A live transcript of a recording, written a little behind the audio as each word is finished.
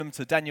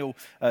to Daniel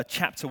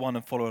chapter 1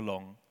 and follow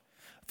along.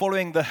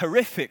 Following the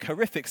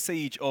horrific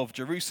siege of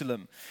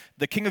Jerusalem,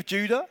 the king of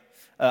Judah,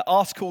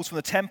 articles from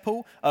the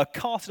temple,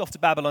 casted off to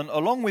Babylon,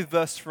 along with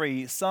verse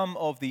 3, some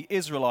of the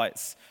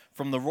Israelites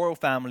from the royal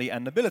family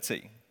and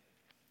nobility.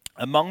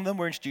 Among them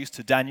were introduced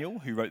to Daniel,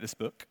 who wrote this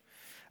book,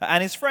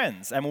 and his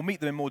friends, and we'll meet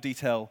them in more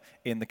detail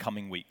in the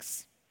coming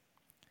weeks.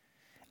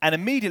 And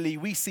immediately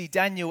we see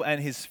Daniel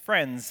and his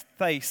friends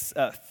face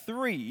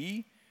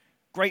three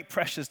great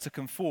pressures to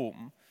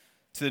conform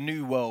to the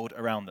new world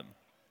around them.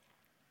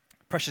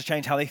 Pressures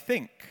change how they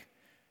think,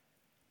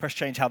 pressures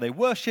change how they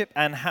worship,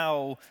 and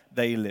how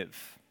they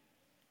live.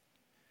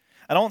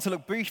 And I want to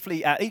look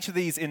briefly at each of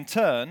these in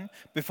turn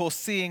before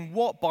seeing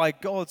what, by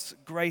God's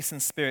grace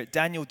and spirit,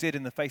 Daniel did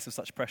in the face of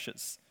such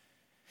pressures,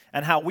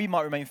 and how we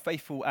might remain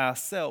faithful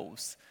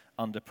ourselves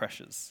under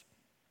pressures.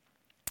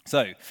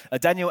 So,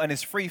 Daniel and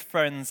his three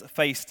friends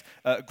faced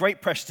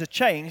great pressure to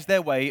change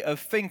their way of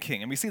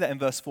thinking. And we see that in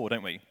verse 4,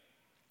 don't we?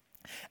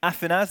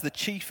 Athanas, the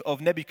chief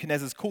of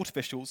Nebuchadnezzar's court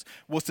officials,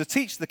 was to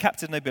teach the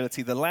captive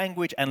nobility the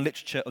language and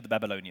literature of the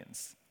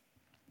Babylonians.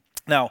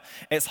 Now,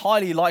 it's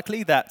highly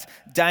likely that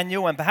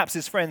Daniel and perhaps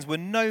his friends were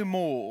no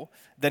more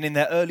than in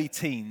their early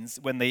teens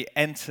when they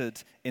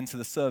entered into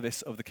the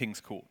service of the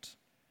king's court.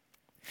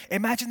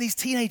 Imagine these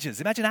teenagers,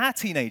 imagine our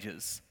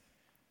teenagers,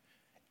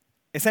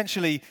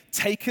 essentially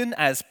taken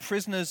as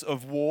prisoners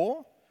of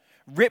war,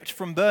 ripped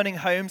from burning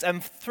homes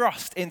and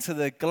thrust into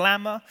the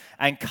glamour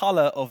and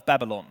color of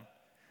Babylon.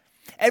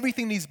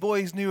 Everything these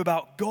boys knew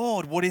about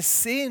God, what is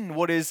sin,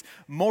 what is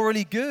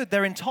morally good,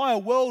 their entire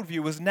worldview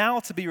was now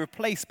to be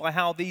replaced by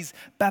how these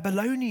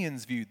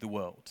Babylonians viewed the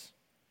world.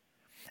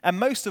 And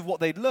most of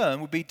what they'd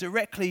learn would be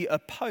directly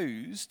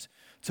opposed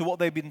to what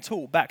they'd been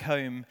taught back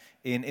home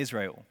in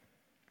Israel.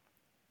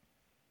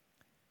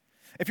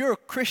 If you're a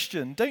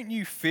Christian, don't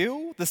you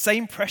feel the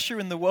same pressure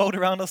in the world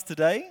around us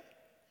today?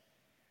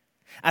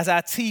 As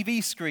our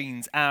TV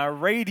screens, our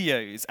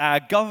radios, our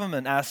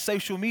government, our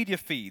social media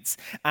feeds,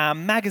 our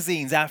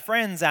magazines, our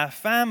friends, our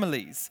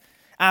families,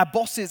 our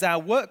bosses, our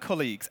work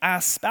colleagues,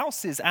 our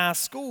spouses, our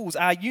schools,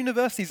 our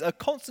universities are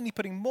constantly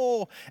putting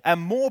more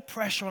and more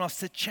pressure on us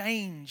to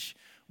change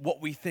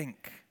what we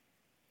think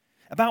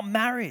about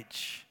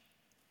marriage,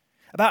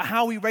 about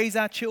how we raise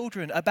our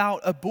children,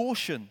 about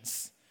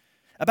abortions,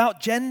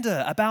 about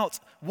gender, about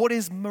what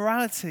is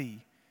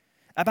morality,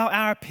 about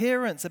our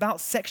appearance,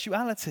 about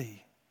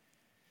sexuality.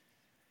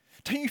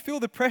 Don't you feel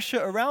the pressure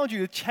around you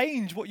to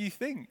change what you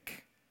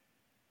think,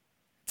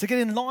 to get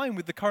in line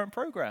with the current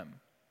program?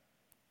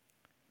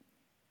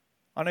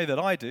 I know that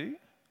I do.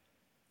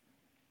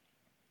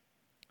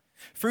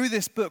 Through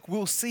this book,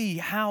 we'll see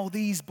how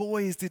these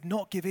boys did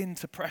not give in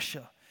to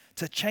pressure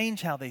to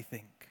change how they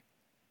think.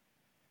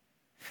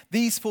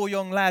 These four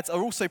young lads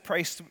are also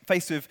faced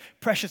with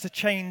pressure to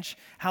change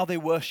how they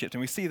worshipped,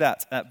 and we see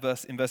that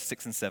in verse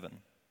 6 and 7.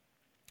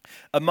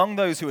 Among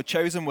those who were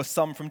chosen were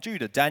some from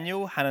Judah: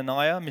 Daniel,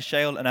 Hananiah,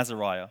 Mishael, and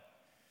Azariah.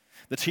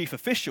 The chief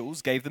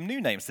officials gave them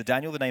new names: to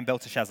Daniel the name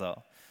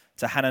Belteshazzar,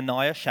 to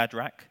Hananiah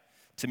Shadrach,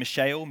 to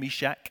Mishael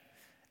Meshach,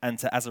 and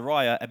to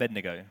Azariah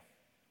Abednego.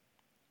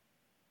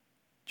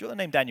 Do you know what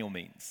the name Daniel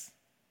means?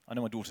 I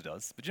know my daughter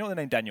does, but do you know what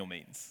the name Daniel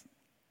means?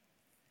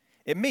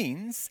 It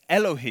means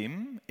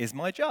Elohim is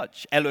my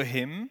judge.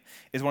 Elohim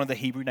is one of the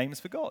Hebrew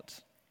names for God.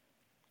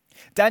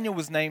 Daniel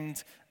was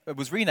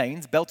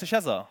renamed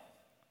Belteshazzar.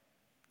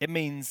 It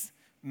means,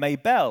 may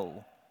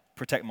Bel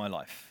protect my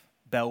life.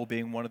 Bel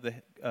being one of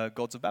the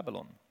gods of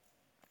Babylon.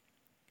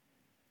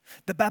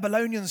 The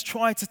Babylonians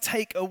tried to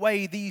take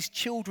away these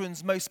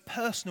children's most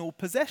personal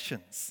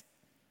possessions,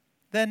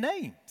 their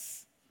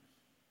names.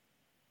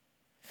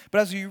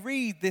 But as we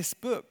read this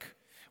book,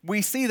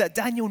 we see that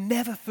Daniel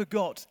never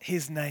forgot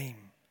his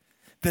name,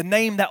 the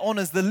name that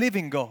honors the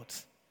living God.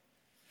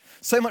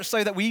 So much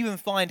so that we even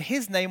find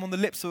his name on the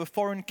lips of a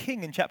foreign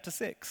king in chapter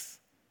 6.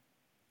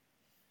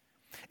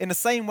 In the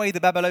same way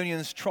the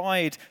Babylonians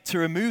tried to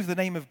remove the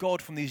name of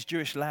God from these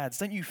Jewish lads,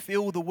 don't you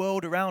feel the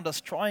world around us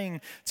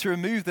trying to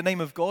remove the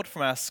name of God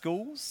from our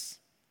schools,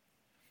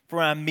 from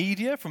our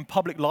media, from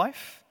public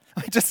life?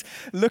 I mean, just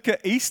look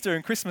at Easter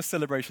and Christmas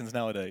celebrations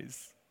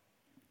nowadays.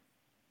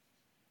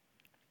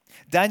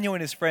 Daniel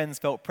and his friends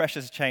felt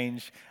pressure to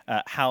change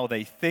how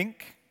they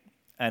think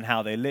and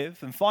how they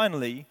live. And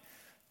finally,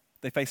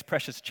 they faced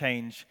pressure to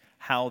change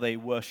how they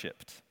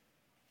worshipped.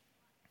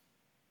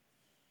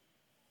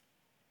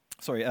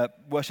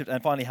 Worshipped,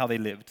 and finally how they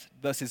lived.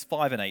 Verses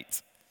 5 and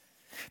 8.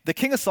 The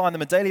king assigned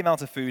them a daily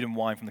amount of food and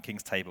wine from the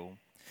king's table.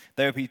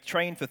 They would be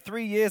trained for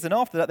 3 years, and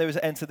after that they were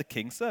to enter the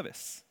king's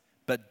service.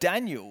 But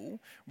Daniel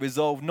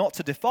resolved not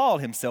to defile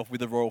himself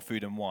with the royal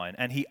food and wine,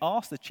 and he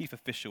asked the chief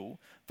official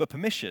for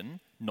permission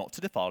not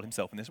to defile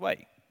himself in this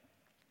way.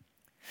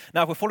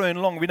 Now, if we're following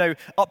along, we know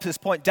up to this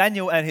point,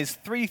 Daniel and his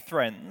three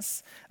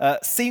friends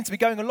seemed to be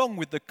going along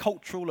with the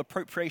cultural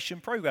appropriation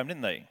program,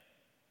 didn't they?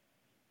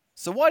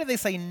 So why did they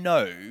say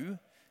no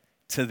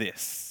to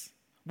this?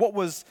 What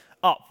was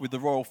up with the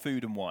royal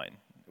food and wine?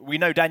 We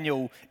know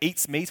Daniel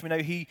eats meat. We know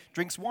he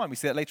drinks wine. We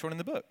see that later on in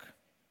the book.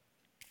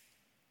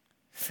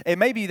 It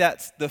may be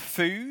that the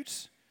food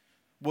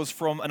was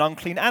from an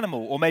unclean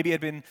animal, or maybe it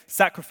had been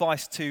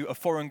sacrificed to a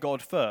foreign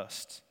god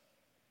first.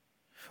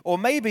 Or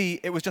maybe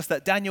it was just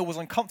that Daniel was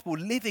uncomfortable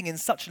living in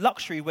such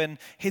luxury when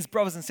his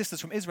brothers and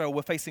sisters from Israel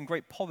were facing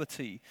great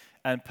poverty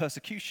and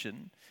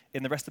persecution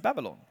in the rest of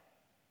Babylon.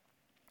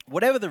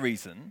 Whatever the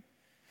reason,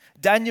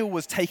 Daniel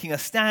was taking a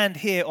stand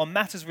here on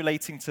matters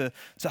relating to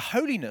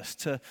holiness,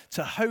 to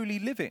holy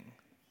living.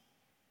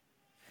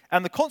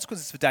 And the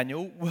consequences for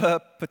Daniel were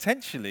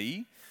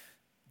potentially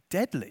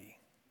deadly.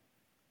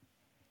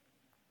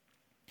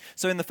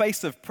 So in the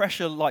face of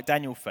pressure like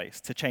Daniel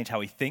faced to change how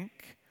we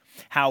think,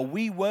 how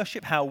we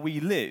worship, how we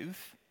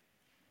live,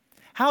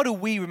 how do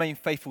we remain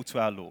faithful to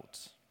our Lord?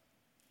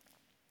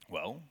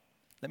 Well,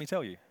 let me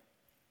tell you.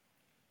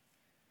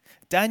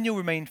 Daniel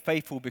remained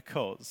faithful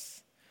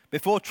because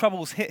before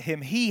troubles hit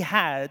him, he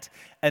had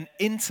an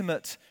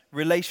intimate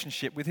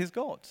relationship with his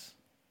God.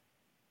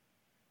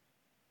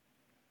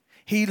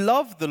 He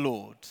loved the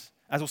Lord,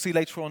 as we'll see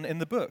later on in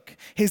the book.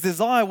 His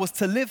desire was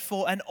to live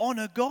for and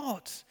honor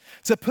God,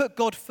 to put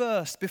God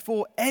first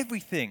before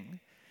everything.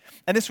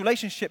 And this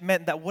relationship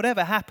meant that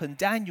whatever happened,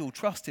 Daniel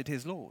trusted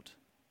his Lord.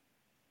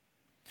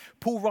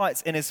 Paul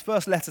writes in his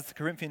first letter to the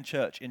Corinthian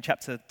church in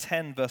chapter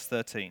 10, verse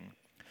 13,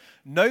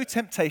 "No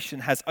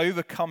temptation has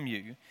overcome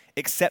you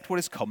except what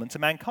is common to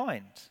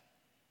mankind.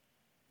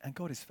 And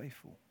God is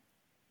faithful.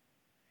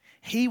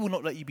 He will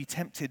not let you be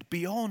tempted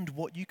beyond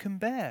what you can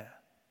bear.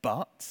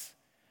 But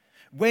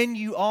when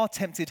you are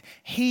tempted,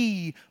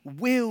 he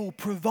will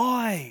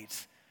provide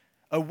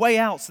a way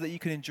out so that you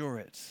can endure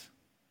it."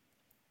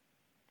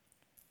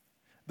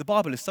 The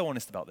Bible is so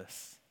honest about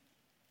this.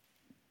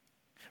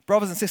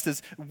 Brothers and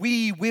sisters,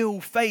 we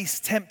will face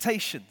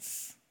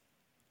temptations.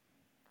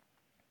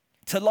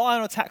 To lie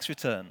on a tax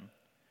return,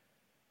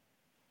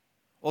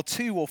 or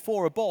to or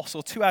for a boss,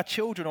 or to our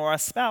children, or our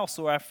spouse,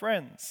 or our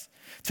friends.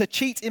 To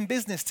cheat in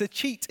business, to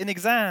cheat in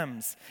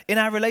exams, in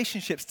our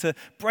relationships, to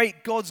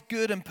break God's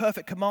good and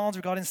perfect commands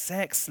regarding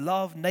sex,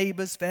 love,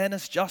 neighbors,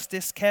 fairness,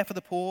 justice, care for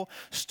the poor,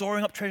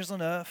 storing up treasures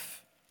on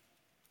earth,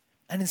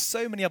 and in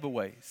so many other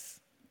ways.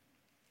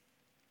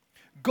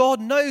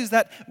 God knows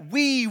that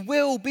we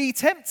will be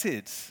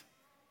tempted,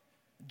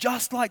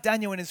 just like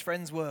Daniel and his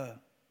friends were.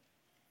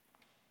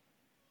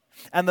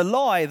 And the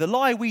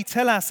lie we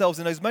tell ourselves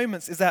in those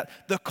moments is that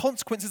the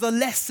consequences are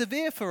less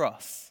severe for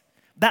us,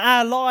 that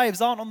our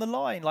lives aren't on the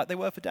line like they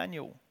were for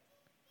Daniel.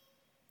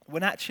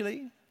 When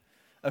actually,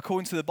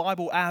 according to the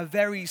Bible, our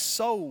very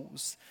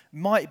souls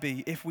might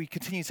be if we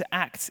continue to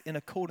act in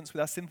accordance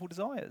with our sinful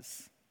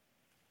desires.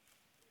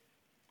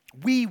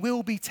 We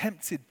will be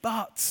tempted,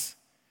 but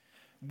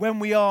when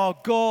we are,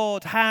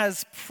 God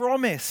has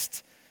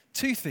promised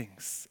two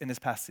things in this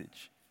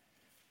passage.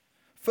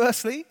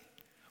 Firstly,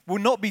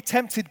 we'll not be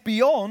tempted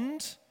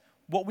beyond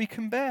what we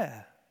can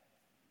bear.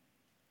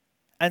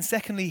 And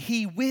secondly,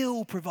 he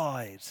will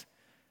provide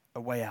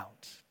a way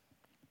out.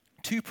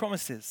 Two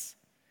promises.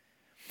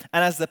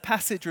 And as the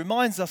passage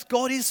reminds us,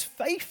 God is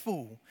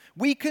faithful.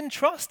 We can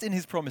trust in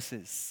his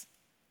promises.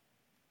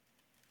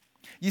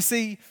 You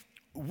see,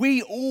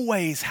 we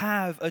always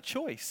have a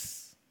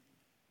choice.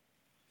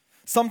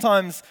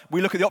 Sometimes we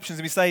look at the options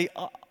and we say,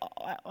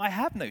 I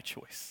have no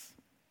choice.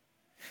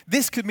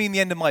 This could mean the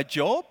end of my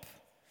job,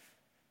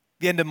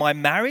 the end of my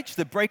marriage,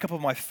 the breakup of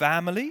my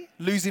family,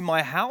 losing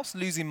my house,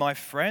 losing my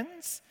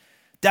friends,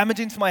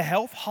 damaging to my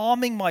health,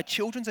 harming my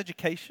children's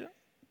education.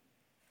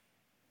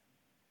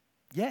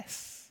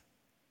 Yes.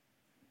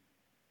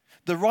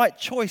 The right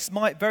choice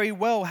might very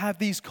well have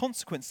these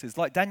consequences,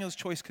 like Daniel's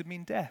choice could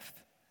mean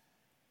death.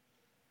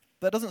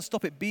 That doesn't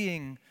stop it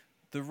being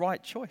the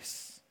right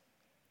choice.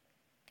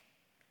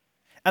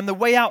 And the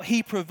way out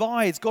he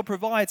provides, God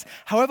provides,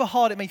 however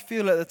hard it may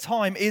feel at the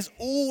time, is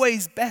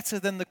always better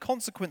than the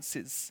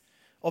consequences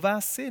of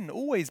our sin,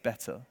 always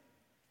better.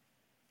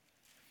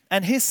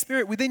 And his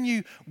Spirit within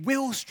you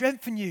will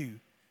strengthen you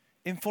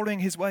in following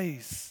his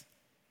ways.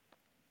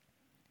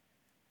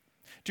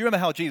 Do you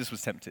remember how Jesus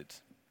was tempted?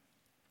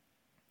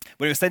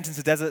 When he was sent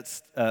into the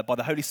desert by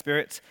the Holy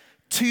Spirit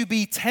to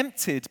be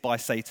tempted by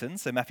Satan,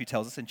 so Matthew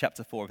tells us in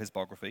chapter 4 of his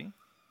biography.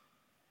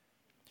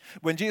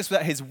 When Jesus was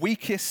at his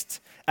weakest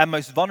and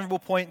most vulnerable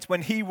point,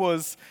 when he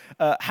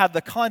had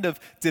the kind of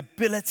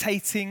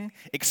debilitating,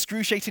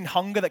 excruciating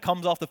hunger that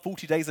comes after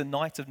 40 days and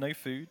nights of no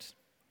food.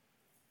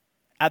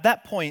 At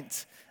that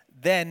point,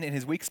 then in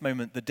his weakest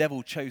moment, the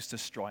devil chose to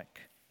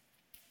strike.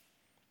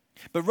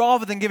 But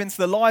rather than give in to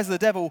the lies of the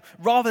devil,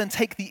 rather than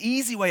take the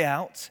easy way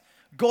out,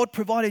 God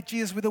provided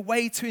Jesus with a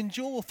way to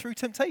endure through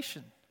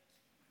temptation.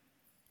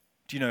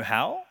 Do you know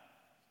how?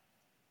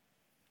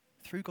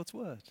 Through God's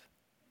word.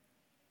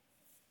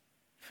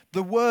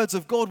 The words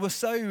of God were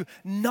so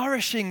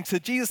nourishing to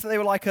Jesus that they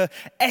were like a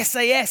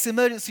SAS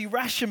emergency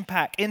ration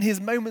pack in his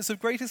moments of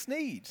greatest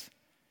need.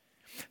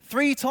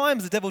 3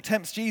 times the devil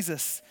tempts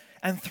Jesus,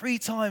 and 3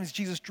 times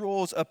Jesus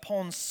draws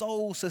upon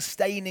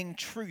soul-sustaining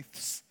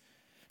truths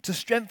to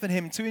strengthen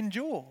him to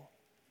endure.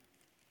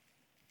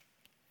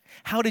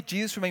 How did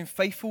Jesus remain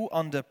faithful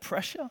under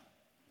pressure?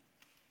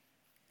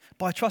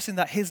 by trusting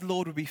that his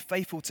Lord would be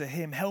faithful to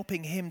him,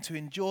 helping him to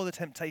endure the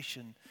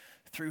temptation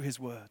through his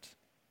word.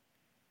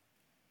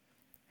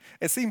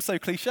 It seems so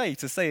cliche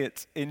to say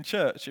it in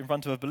church in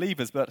front of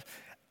believers, but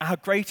our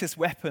greatest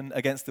weapon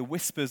against the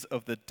whispers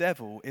of the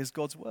devil is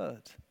God's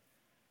word.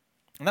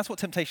 And that's what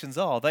temptations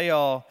are. They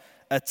are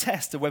a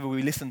test of whether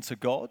we listen to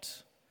God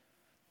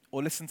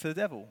or listen to the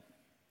devil.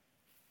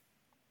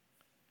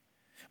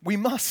 We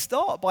must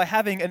start by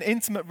having an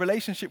intimate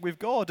relationship with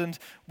God, and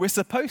we're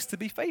supposed to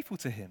be faithful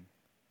to him.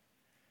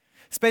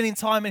 Spending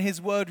time in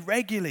his word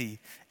regularly,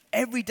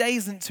 every day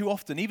isn't too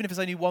often, even if it's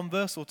only one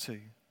verse or two.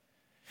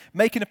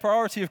 Making a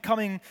priority of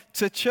coming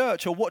to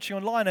church or watching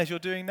online as you're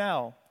doing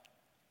now.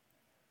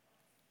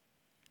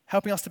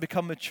 Helping us to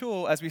become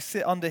mature as we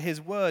sit under his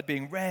word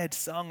being read,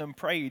 sung, and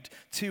prayed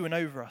to and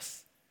over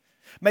us.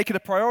 Making a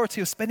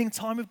priority of spending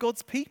time with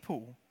God's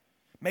people.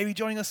 Maybe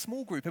joining a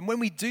small group. And when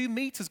we do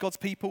meet as God's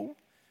people,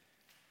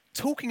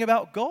 talking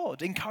about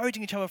God,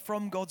 encouraging each other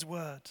from God's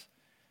word.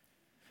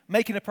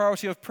 Making a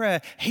priority of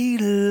prayer. He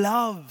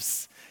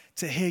loves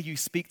to hear you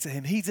speak to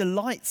him. He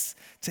delights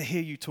to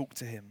hear you talk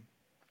to him.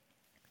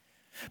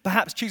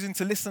 Perhaps choosing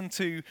to listen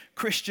to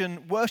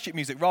Christian worship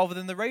music rather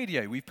than the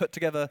radio. We've put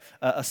together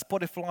a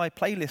Spotify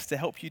playlist to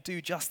help you do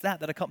just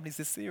that accompanies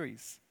this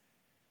series.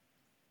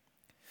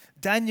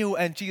 Daniel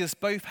and Jesus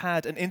both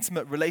had an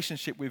intimate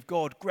relationship with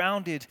God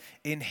grounded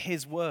in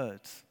his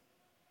word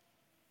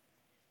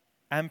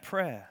and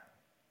prayer.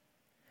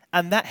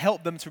 And that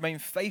helped them to remain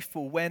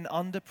faithful when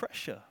under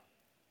pressure.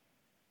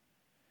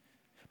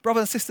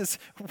 Brothers and sisters,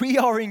 we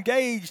are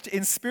engaged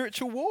in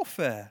spiritual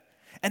warfare.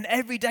 And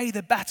every day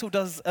the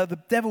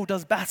devil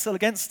does battle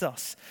against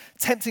us,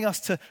 tempting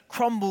us to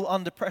crumble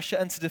under pressure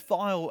and to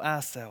defile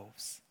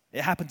ourselves.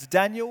 It happened to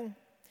Daniel.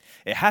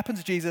 It happened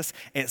to Jesus.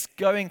 It's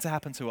going to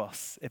happen to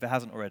us if it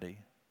hasn't already.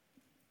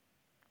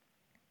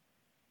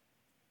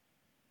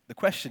 The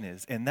question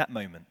is, in that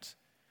moment,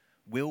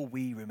 will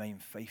we remain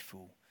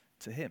faithful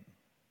to him?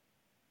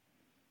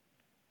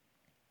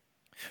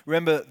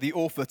 Remember, the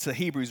author to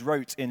Hebrews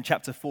wrote in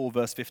chapter 4,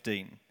 verse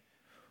 15,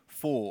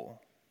 "For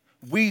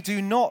we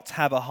do not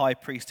have a high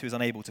priest who is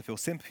unable to feel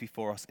sympathy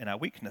for us in our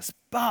weakness,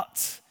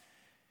 but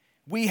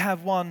we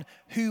have one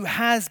who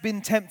has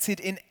been tempted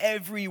in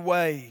every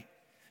way,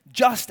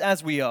 just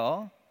as we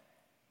are,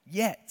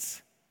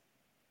 yet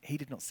he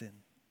did not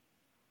sin."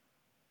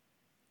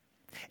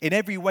 In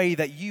every way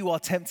that you are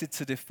tempted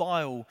to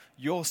defile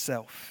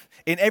yourself,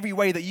 in every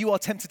way that you are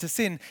tempted to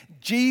sin,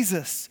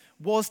 Jesus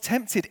was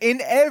tempted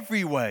in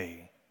every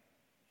way.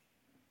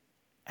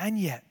 And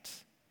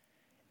yet,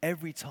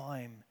 every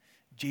time,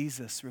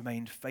 Jesus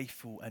remained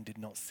faithful and did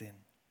not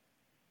sin.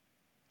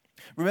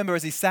 Remember,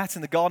 as he sat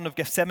in the Garden of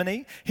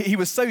Gethsemane, he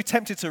was so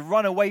tempted to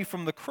run away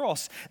from the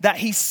cross that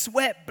he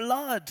sweat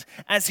blood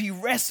as he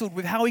wrestled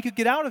with how he could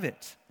get out of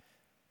it.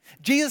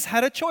 Jesus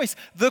had a choice.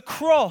 The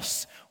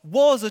cross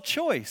was a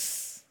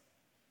choice.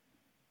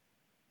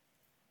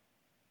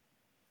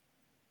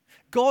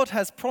 God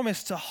has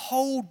promised to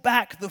hold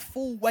back the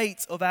full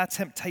weight of our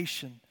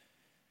temptation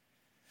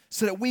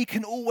so that we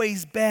can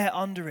always bear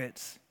under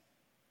it.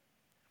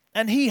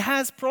 And he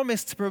has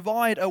promised to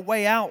provide a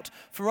way out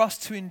for us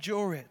to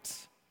endure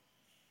it.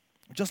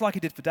 Just like he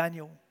did for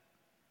Daniel.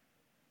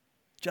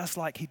 Just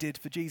like he did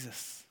for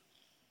Jesus.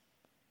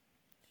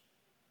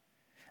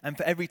 And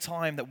for every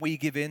time that we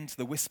give in to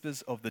the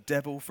whispers of the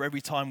devil, for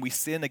every time we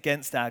sin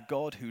against our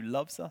God who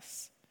loves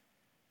us,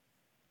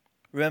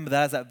 remember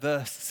that as that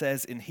verse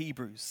says in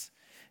Hebrews,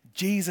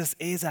 Jesus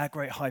is our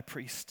great high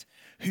priest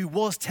who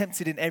was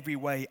tempted in every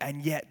way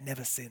and yet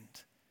never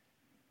sinned.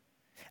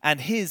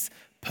 And his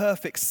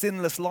perfect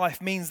sinless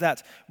life means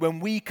that when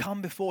we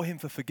come before him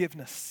for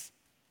forgiveness,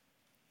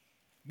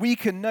 we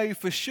can know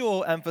for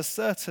sure and for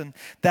certain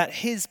that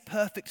his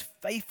perfect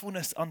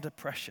faithfulness under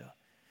pressure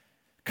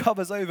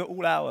covers over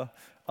all our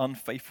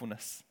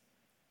unfaithfulness,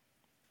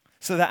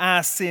 so that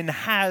our sin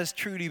has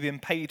truly been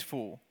paid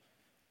for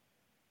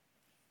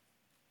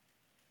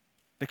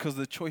because of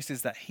the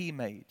choices that he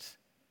made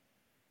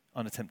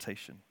under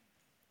temptation.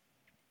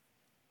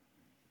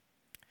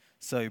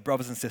 So,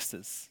 brothers and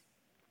sisters,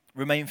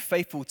 remain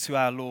faithful to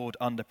our Lord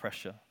under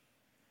pressure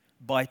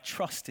by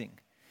trusting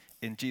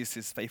in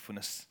Jesus'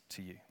 faithfulness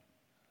to you.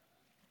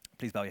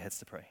 Please bow your heads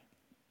to pray.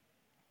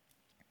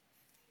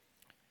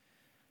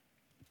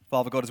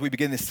 Father God, as we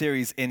begin this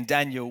series in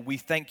Daniel, we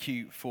thank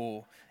you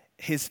for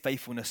his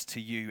faithfulness to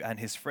you and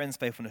his friends'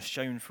 faithfulness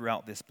shown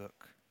throughout this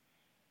book.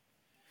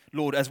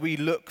 Lord, as we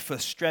look for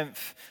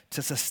strength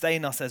to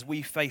sustain us as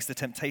we face the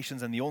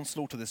temptations and the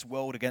onslaught of this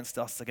world against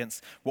us,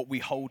 against what we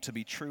hold to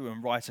be true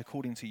and right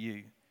according to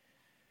you,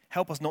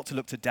 help us not to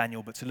look to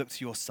Daniel, but to look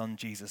to your son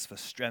Jesus for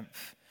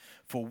strength,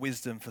 for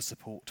wisdom, for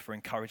support, for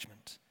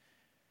encouragement.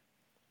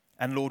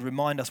 And Lord,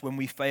 remind us when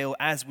we fail,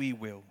 as we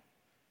will,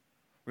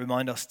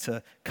 remind us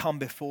to come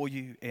before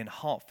you in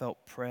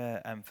heartfelt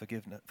prayer and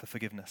for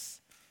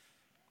forgiveness,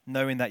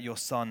 knowing that your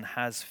Son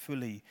has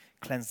fully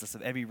cleansed us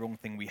of every wrong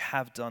thing we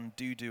have done,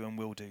 do, and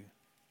will do,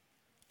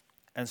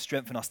 and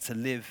strengthen us to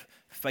live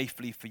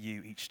faithfully for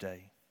you each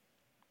day.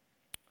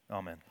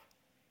 Amen.